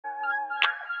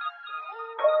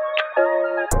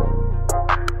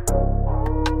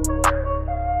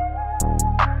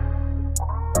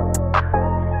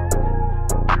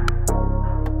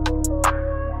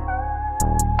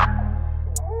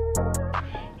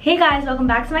Hey guys, welcome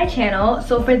back to my channel.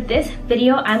 So for this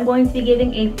video, I'm going to be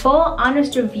giving a full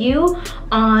honest review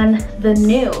on the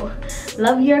new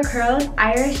Love Your Curls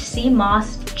Irish Sea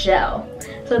Moss Gel.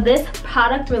 So this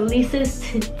product releases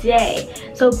today.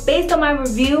 So based on my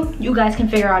review, you guys can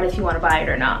figure out if you want to buy it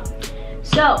or not.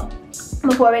 So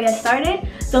before we get started,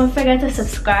 don't forget to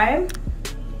subscribe,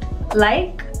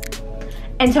 like,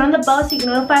 and turn on the bell so you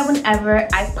can notify whenever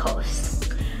I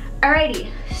post. Alrighty,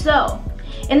 so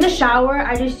in the shower,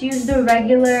 I just use the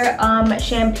regular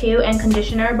shampoo and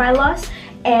conditioner by LUS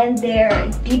and their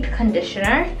deep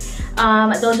conditioner.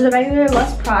 Those are the regular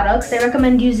LUS products. They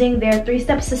recommend using their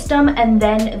 3-step system and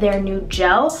then their new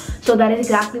gel. So that is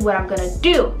exactly what I'm gonna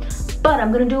do. But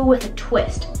I'm gonna do it with a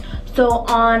twist. So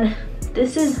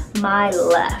this is my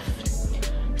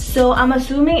left. So I'm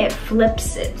assuming it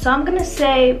flips it. So I'm gonna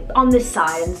say on this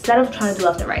side instead of trying to do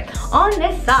left and right. On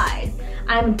this side,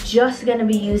 I'm just gonna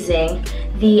be using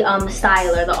the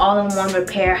styler, the all-in-one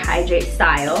repair hydrate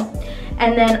style.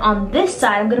 And then on this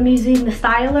side, I'm gonna be using the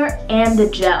styler and the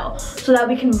gel so that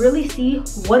we can really see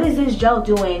what is this gel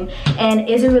doing and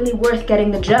is it really worth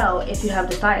getting the gel if you have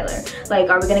the styler? Like,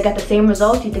 are we gonna get the same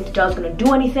results? Do you think the gel's gonna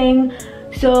do anything?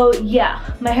 So yeah,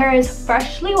 my hair is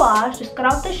freshly washed, just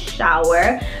got out the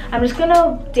shower. I'm just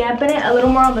gonna dampen it a little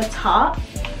more on the top.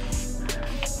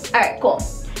 All right, cool.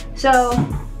 So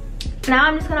now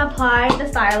I'm just gonna apply the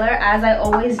styler as I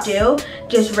always do,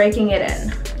 just raking it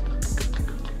in.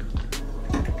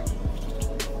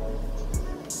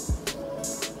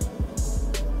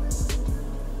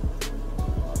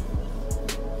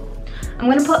 I'm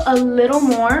gonna put a little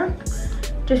more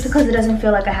just because it doesn't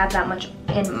feel like I have that much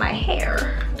in my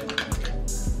hair.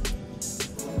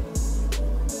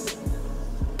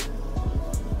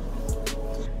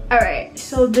 Alright,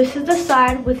 so this is the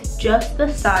side with just the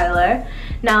styler.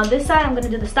 Now this side I'm gonna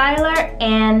do the styler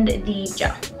and the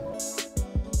gel.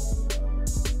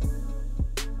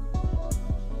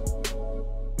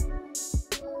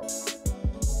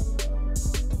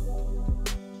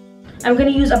 I'm gonna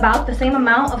use about the same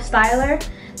amount of styler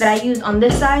that I used on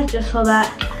this side just so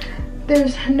that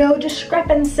there's no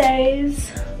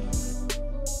discrepancies.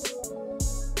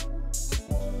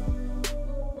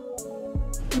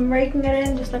 I'm raking it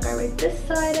in just like I rake this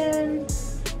side in.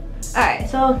 Alright,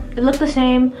 so it looks the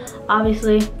same.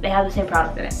 Obviously, they have the same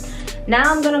product in it.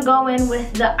 Now I'm gonna go in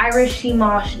with the Irish Sea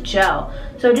Moss Gel.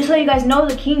 So just so you guys know,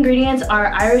 the key ingredients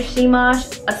are Irish Sea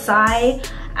Moss, acai,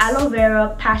 aloe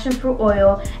vera, passion fruit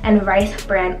oil, and rice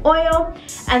bran oil.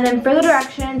 And then for the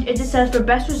directions, it just says for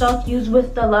best results, use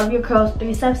with the Love Your Curls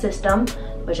 3-step system,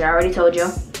 which I already told you.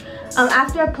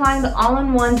 After applying the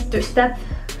all-in-one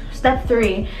Step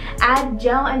 3, add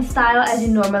gel and style as you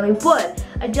normally would.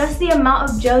 Adjust the amount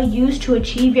of gel used to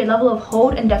achieve your level of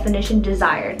hold and definition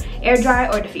desired. Air dry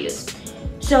or diffuse.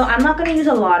 So I'm not gonna use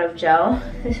a lot of gel.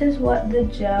 This is what the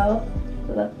gel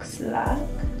looks like.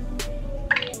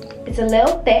 It's a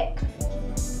little thick.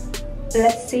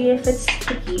 Let's see if it's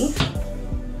sticky.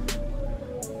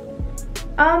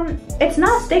 It's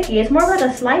not sticky. It's more like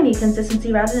a slimy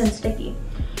consistency rather than sticky.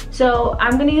 So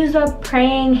I'm gonna use the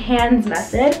praying hands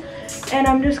method and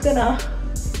I'm just gonna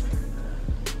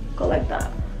go like that.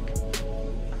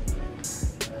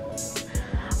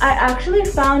 I actually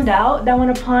found out that when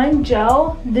applying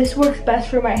gel, this works best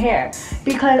for my hair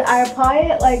because I apply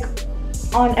it like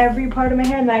on every part of my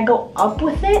hair and then I go up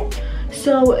with it.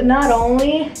 So not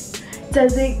only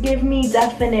does it give me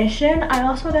definition, I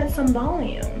also get some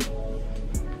volume.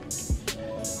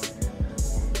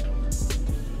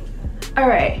 All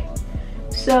right,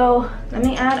 so let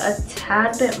me add a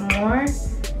tad bit more.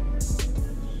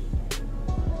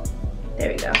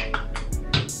 There we go.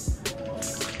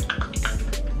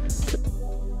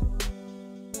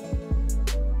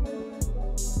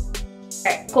 All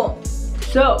right, cool.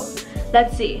 So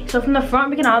let's see. So from the front,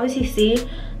 we can obviously see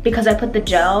because I put the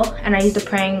gel and I used the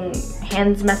praying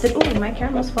hands method. Ooh, my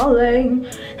camera's falling.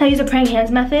 I used the praying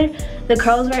hands method. The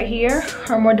curls right here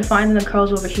are more defined than the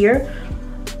curls over here.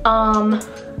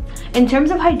 In terms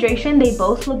of hydration, they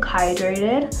both look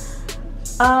hydrated.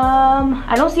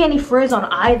 I don't see any frizz on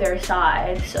either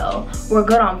side, so we're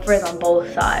good on frizz on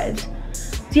both sides.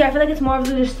 So yeah, I feel like it's more of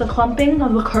just the clumping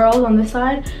of the curls on this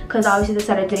side, because obviously this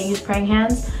side I didn't use praying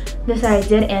hands. This side I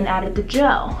did and added the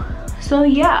gel. So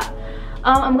yeah,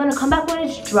 I'm gonna come back when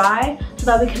it's dry so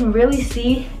that we can really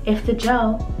see if the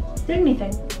gel did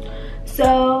anything.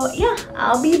 So yeah,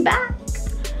 I'll be back.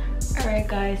 Alright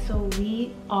guys, so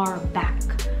we are back.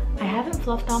 I haven't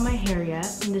fluffed out my hair yet,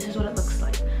 and this is what it looks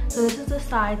like. So this is the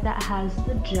side that has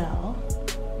the gel.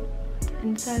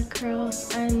 Inside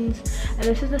curls ends, and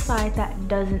this is the side that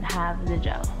doesn't have the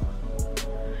gel.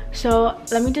 So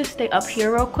let me just stay up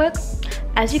here real quick.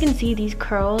 As you can see, these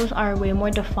curls are way more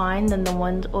defined than the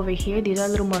ones over here. These are a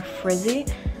little more frizzy,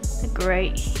 like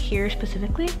right here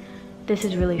specifically. This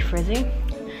is really frizzy.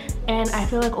 And I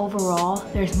feel like overall,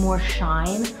 there's more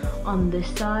shine on this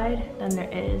side than there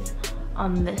is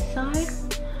on this side.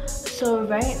 So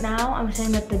right now, I'm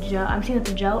seeing that the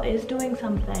gel is doing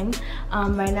something.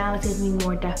 Right now, it's giving me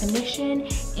more definition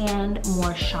and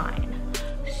more shine.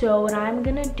 So what I'm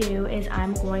gonna do is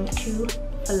I'm going to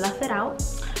fluff it out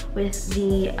with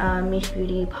the Mish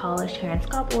Beauty Polished Hair and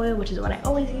Scalp Oil, which is what I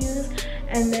always use.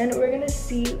 And then we're gonna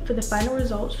see for the final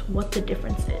results what the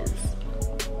difference is.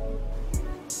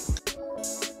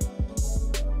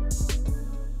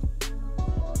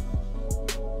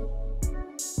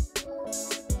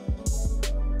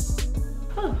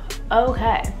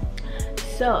 Okay,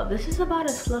 so this is about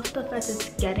as fluffed up as it's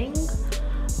getting.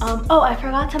 Oh, I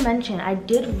forgot to mention, I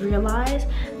did realize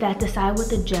that the side with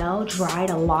the gel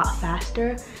dried a lot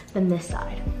faster than this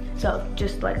side. So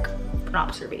just like an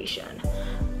observation.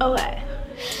 Okay,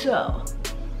 so,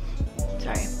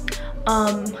 sorry.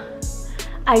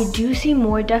 I do see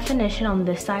more definition on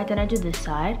this side than I do this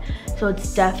side. So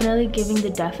it's definitely giving the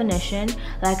definition.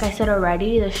 Like I said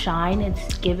already, the shine,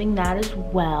 it's giving that as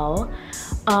well.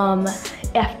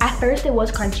 At first it was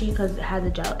crunchy because it had a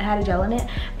gel in it,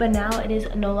 but now it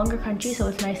is no longer crunchy, so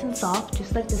it's nice and soft,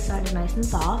 just like this side is nice and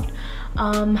soft.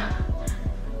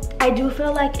 I do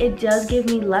feel like it does give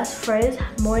me less frizz,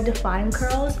 more defined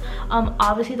curls.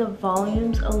 Obviously the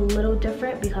volume's a little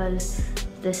different because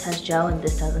this has gel and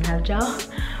this doesn't have gel,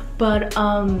 but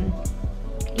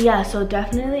yeah, so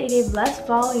definitely it gave less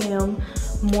volume,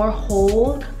 more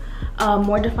hold,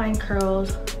 more defined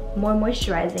curls, more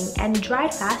moisturizing, and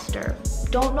dried faster.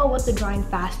 Don't know what the drying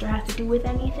faster has to do with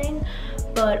anything,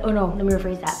 but, oh no, let me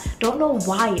rephrase that. Don't know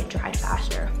why it dried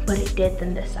faster, but it did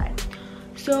than this side.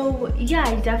 So yeah,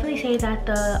 I definitely say that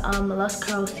the LUS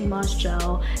Curl Sea Moss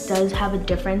Gel does have a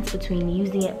difference between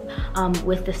using it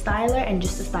with the styler and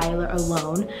just the styler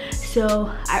alone.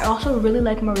 So I also really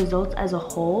like my results as a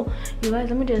whole. You guys,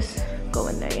 let me just go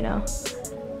in there, you know.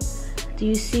 Do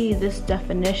you see this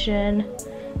definition?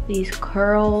 These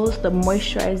curls, the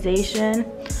moisturization.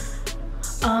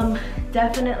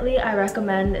 Definitely I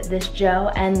recommend this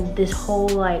gel and this whole,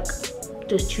 like,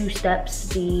 just 2 steps,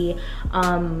 the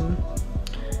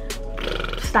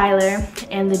styler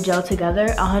and the gel together.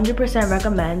 100%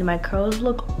 recommend. My curls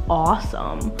look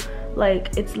awesome.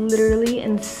 Like, it's literally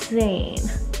insane.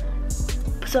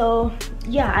 So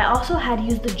yeah, I also had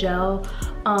used the gel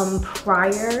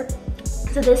prior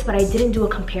to this, but I didn't do a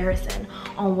comparison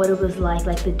on what it was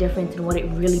like the difference and what it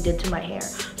really did to my hair.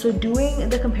 So doing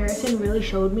the comparison really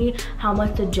showed me how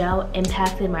much the gel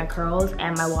impacted my curls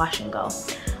and my wash and go.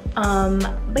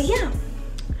 But yeah,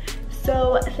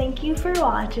 so thank you for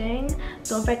watching.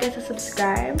 Don't forget to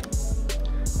subscribe,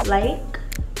 like,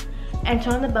 and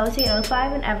turn on the bell to get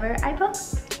notified whenever I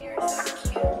post.